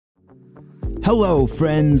Hello,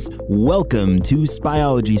 friends. Welcome to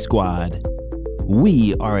Spyology Squad.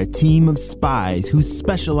 We are a team of spies who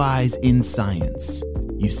specialize in science.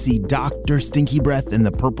 You see, Dr. Stinky Breath and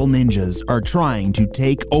the Purple Ninjas are trying to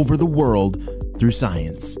take over the world through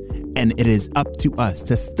science, and it is up to us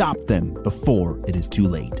to stop them before it is too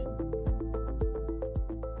late.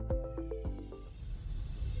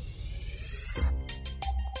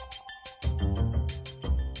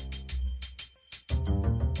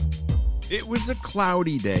 It was a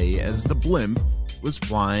cloudy day as the blimp was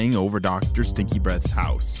flying over Dr. Stinky Breath's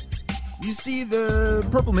house. You see, the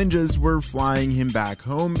Purple Ninjas were flying him back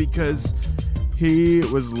home because he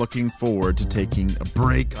was looking forward to taking a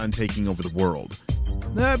break on taking over the world.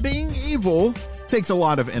 Being evil takes a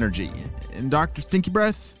lot of energy, and Dr. Stinky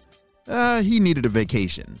Breath, he needed a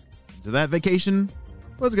vacation. So that vacation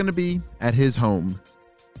was going to be at his home.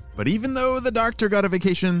 But even though the doctor got a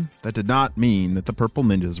vacation, that did not mean that the Purple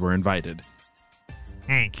Ninjas were invited.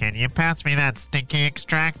 Hey, can you pass me that stinky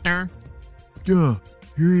extractor? Yeah,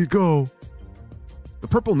 here you go. The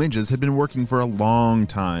Purple Ninjas had been working for a long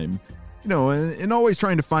time, and always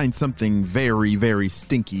trying to find something very, very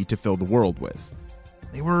stinky to fill the world with.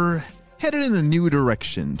 They were headed in a new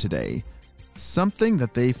direction today, something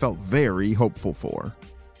that they felt very hopeful for.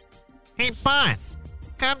 Hey, boss,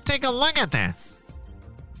 come take a look at this.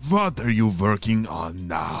 What are you working on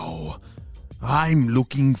now? I'm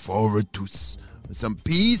looking forward to some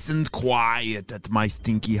peace and quiet at my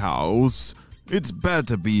stinky house. It's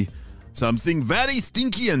better be something very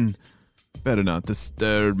stinky and better not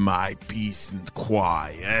disturb my peace and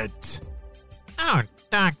quiet. Oh,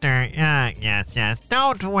 doctor, yes,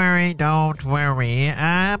 don't worry,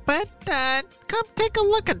 but come take a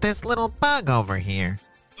look at this little bug over here.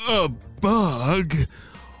 A bug?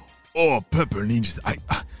 Oh, Pepper Ninjas, I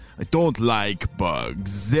don't like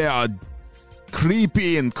bugs. They are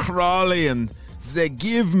creepy and crawly, and they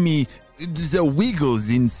give me the wiggles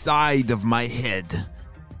inside of my head.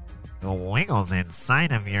 The wiggles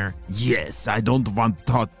inside of your... Yes, I don't want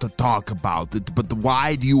to talk about it, but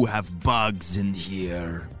why do you have bugs in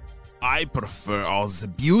here? I prefer all the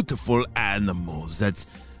beautiful animals that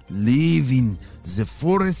live in the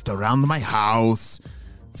forest around my house.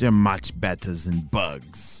 They're much better than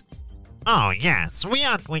bugs. Oh, yes, we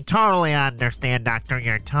totally understand, Doctor.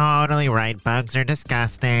 You're totally right. Bugs are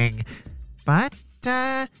disgusting. But,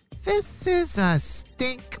 this is a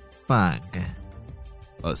stink bug.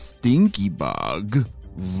 A stinky bug?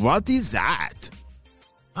 What is that?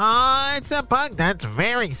 It's a bug that's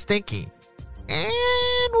very stinky.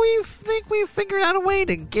 And we think we've figured out a way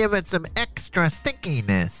to give it some extra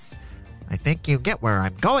stinkiness. I think you get where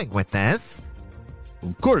I'm going with this.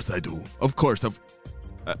 Of course I do. Of course.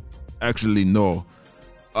 Actually, no.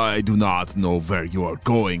 I do not know where you are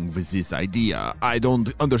going with this idea. I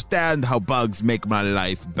don't understand how bugs make my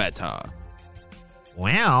life better.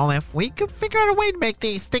 Well, if we could figure out a way to make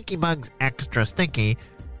these stinky bugs extra stinky,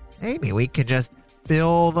 maybe we could just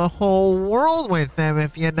fill the whole world with them,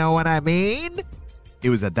 if you know what I mean. It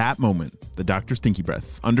was at that moment that Dr. Stinky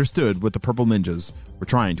Breath understood what the Purple Ninjas were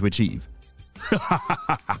trying to achieve.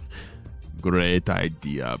 Great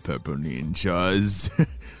idea, Pepper Ninjas.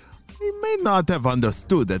 We may not have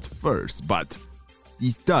understood at first, but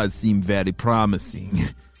this does seem very promising.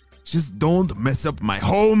 Just don't mess up my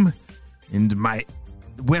home and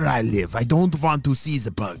where I live. I don't want to see the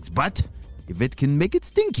bugs, but if it can make it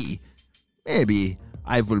stinky, maybe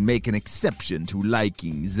I will make an exception to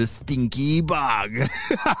liking the stinky bug.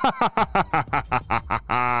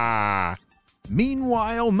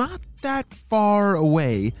 Meanwhile, not that far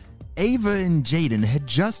away, Ava and Jaden had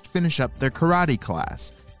just finished up their karate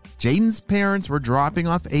class. Jaden's parents were dropping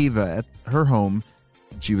off Ava at her home.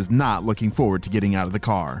 She was not looking forward to getting out of the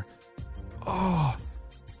car. Oh,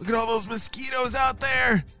 look at all those mosquitoes out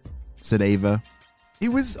there, said Ava. It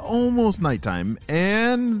was almost nighttime,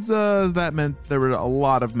 and that meant there were a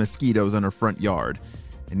lot of mosquitoes in her front yard.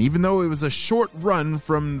 And even though it was a short run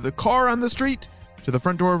from the car on the street to the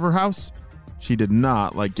front door of her house, she did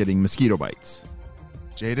not like getting mosquito bites.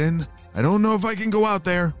 Jaden, I don't know if I can go out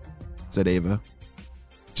there, said Ava.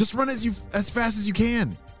 Just run as fast as you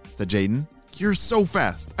can, said Jaden. You're so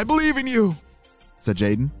fast. I believe in you, said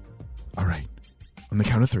Jaden. All right, on the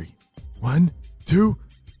count of 3. 1, 2,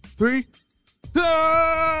 3.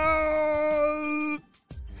 Ah!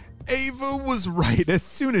 Ava was right as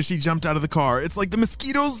soon as she jumped out of the car. It's like the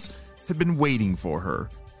mosquitoes had been waiting for her.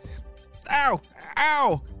 Ow!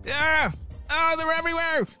 Ow! Ah! Oh, they're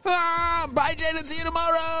everywhere! Ah! Bye, Jaden. See you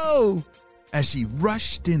tomorrow! As she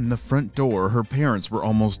rushed in the front door, her parents were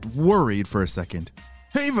almost worried for a second.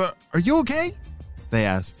 Ava, are you okay? They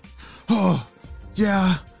asked. Oh,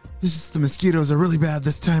 yeah, It's just the mosquitoes are really bad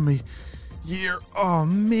this time of year. Oh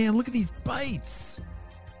man, look at these bites.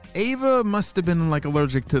 Ava must have been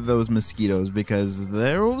allergic to those mosquitoes because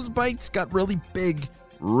those bites got really big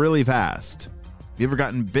really fast. Have you ever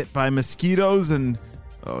gotten bit by mosquitoes? And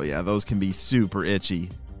oh yeah, those can be super itchy.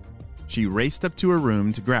 She raced up to her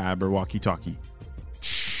room to grab her walkie-talkie.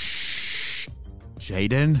 Shh,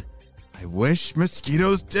 Jaden, I wish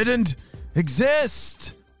mosquitoes didn't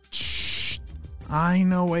exist. Shh. I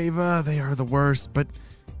know, Ava, they are the worst, but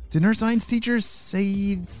didn't our science teacher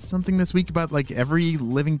say something this week about every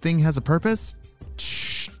living thing has a purpose?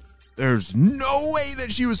 Shh. There's no way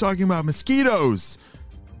that she was talking about mosquitoes.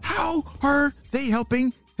 How are they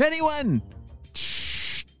helping anyone?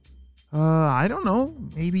 Shh. I don't know.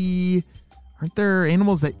 Maybe aren't there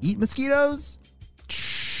animals that eat mosquitoes?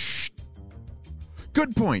 Shh.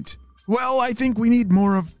 Good point. Well, I think we need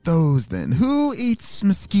more of those then. Who eats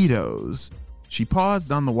mosquitoes? She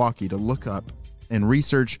paused on the walkie to look up and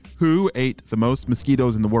research who ate the most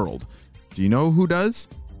mosquitoes in the world. Do you know who does?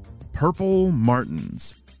 Purple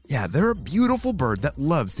martins. Yeah, they're a beautiful bird that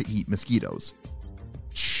loves to eat mosquitoes.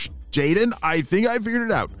 Shh, Jaden, I think I figured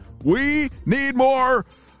it out. We need more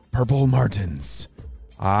purple martins.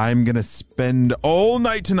 I'm gonna spend all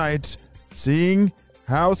night tonight seeing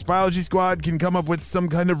how Biology Squad can come up with some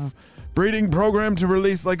kind of breeding program to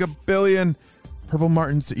release 1 billion purple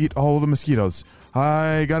martins to eat all the mosquitoes.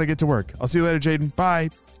 I gotta get to work. I'll see you later, Jaden. Bye.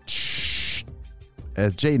 Shh.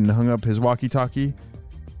 As Jaden hung up his walkie-talkie,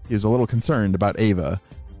 he was a little concerned about Ava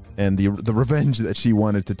and the revenge that she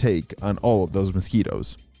wanted to take on all of those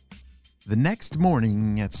mosquitoes. The next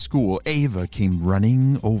morning at school, Ava came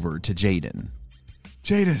running over to Jaden.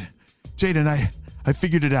 Jaden, I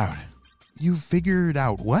figured it out. You figured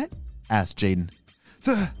out what? Asked Jaden.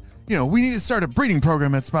 We need to start a breeding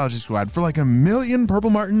program at Biology Squad for 1 million purple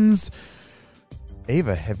martins.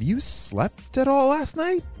 Ava, have you slept at all last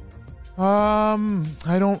night?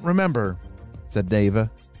 I don't remember, said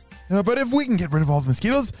Ava. But if we can get rid of all the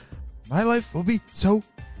mosquitoes, my life will be so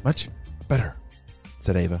much better,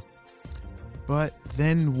 said Ava. But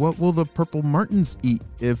then what will the purple martins eat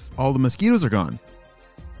if all the mosquitoes are gone?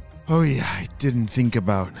 Oh yeah, I didn't think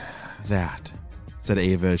about that, said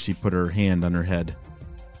Ava as she put her hand on her head.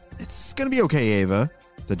 It's gonna be okay, Ava,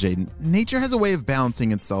 said Jaden. Nature has a way of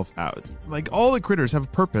balancing itself out. All the critters have a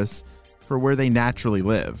purpose for where they naturally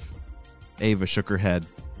live. Ava shook her head.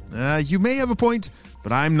 You may have a point,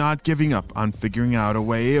 but I'm not giving up on figuring out a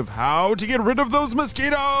way of how to get rid of those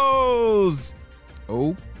mosquitoes.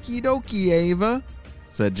 Okie dokie, Ava,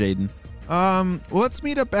 said Jaden. Well, let's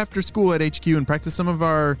meet up after school at HQ and practice some of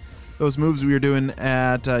those moves we were doing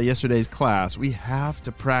at yesterday's class. We have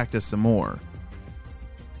to practice some more.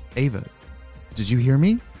 Ava, did you hear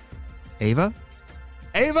me? Ava?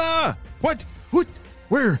 Ava! What?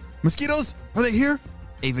 Where? Mosquitoes? Are they here?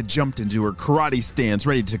 Ava jumped into her karate stance,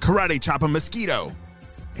 ready to karate chop a mosquito.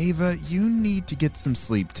 Ava, you need to get some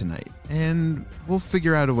sleep tonight, and we'll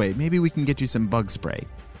figure out a way. Maybe we can get you some bug spray.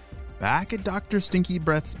 Back at Dr. Stinky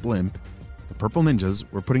Breath's blimp, the purple ninjas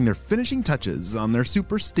were putting their finishing touches on their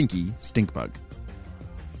super stinky stink bug.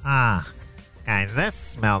 Guys, this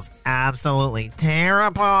smells absolutely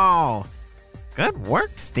terrible. Good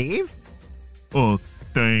work, Steve. Oh,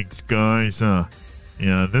 thanks, guys.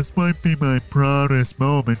 Yeah, this might be my proudest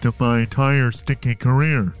moment of my entire stinking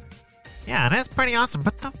career. Yeah, it is pretty awesome,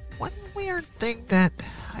 but the one weird thing that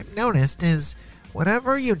I've noticed is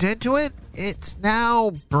whatever you did to it, it's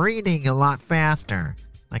now breeding a lot faster.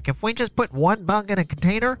 If we just put one bug in a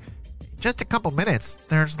container, in just a couple minutes,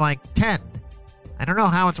 there's 10. I don't know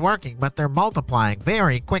how it's working, but they're multiplying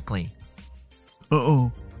very quickly.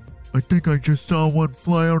 Uh-oh. I think I just saw one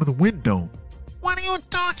fly out of the window. What are you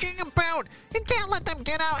talking about? You can't let them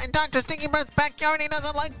get out in Dr. Stinky Breath's backyard. He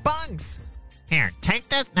doesn't like bugs. Here, take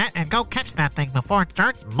this net and go catch that thing before it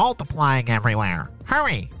starts multiplying everywhere.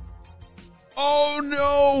 Hurry. Oh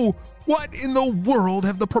no! What in the world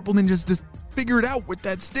have the purple ninjas just figured out with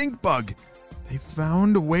that stink bug? They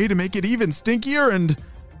found a way to make it even stinkier and...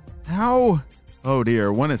 how? Oh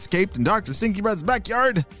dear, one escaped in Dr. Stinky Breath's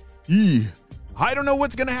backyard? Eee. I don't know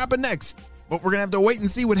what's gonna happen next, but we're gonna have to wait and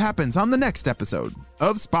see what happens on the next episode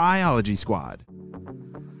of Spyology Squad.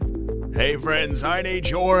 Hey friends, I need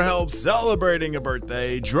your help celebrating a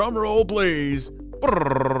birthday. Drum roll, please.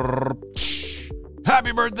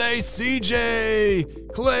 Happy birthday,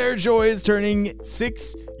 CJ! Claire Joy is turning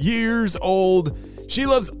 6 years old. She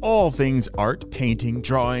loves all things art, painting,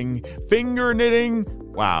 drawing, finger knitting.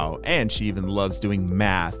 Wow, and she even loves doing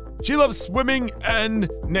math. She loves swimming and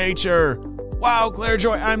nature. Wow, Claire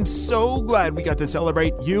Joy, I'm so glad we got to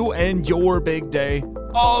celebrate you and your big day.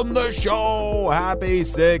 on the show. Happy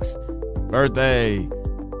 6th birthday.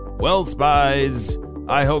 Well, spies,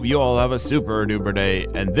 I hope you all have a super duper day,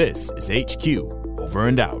 and this is HQ, over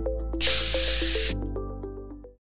and out.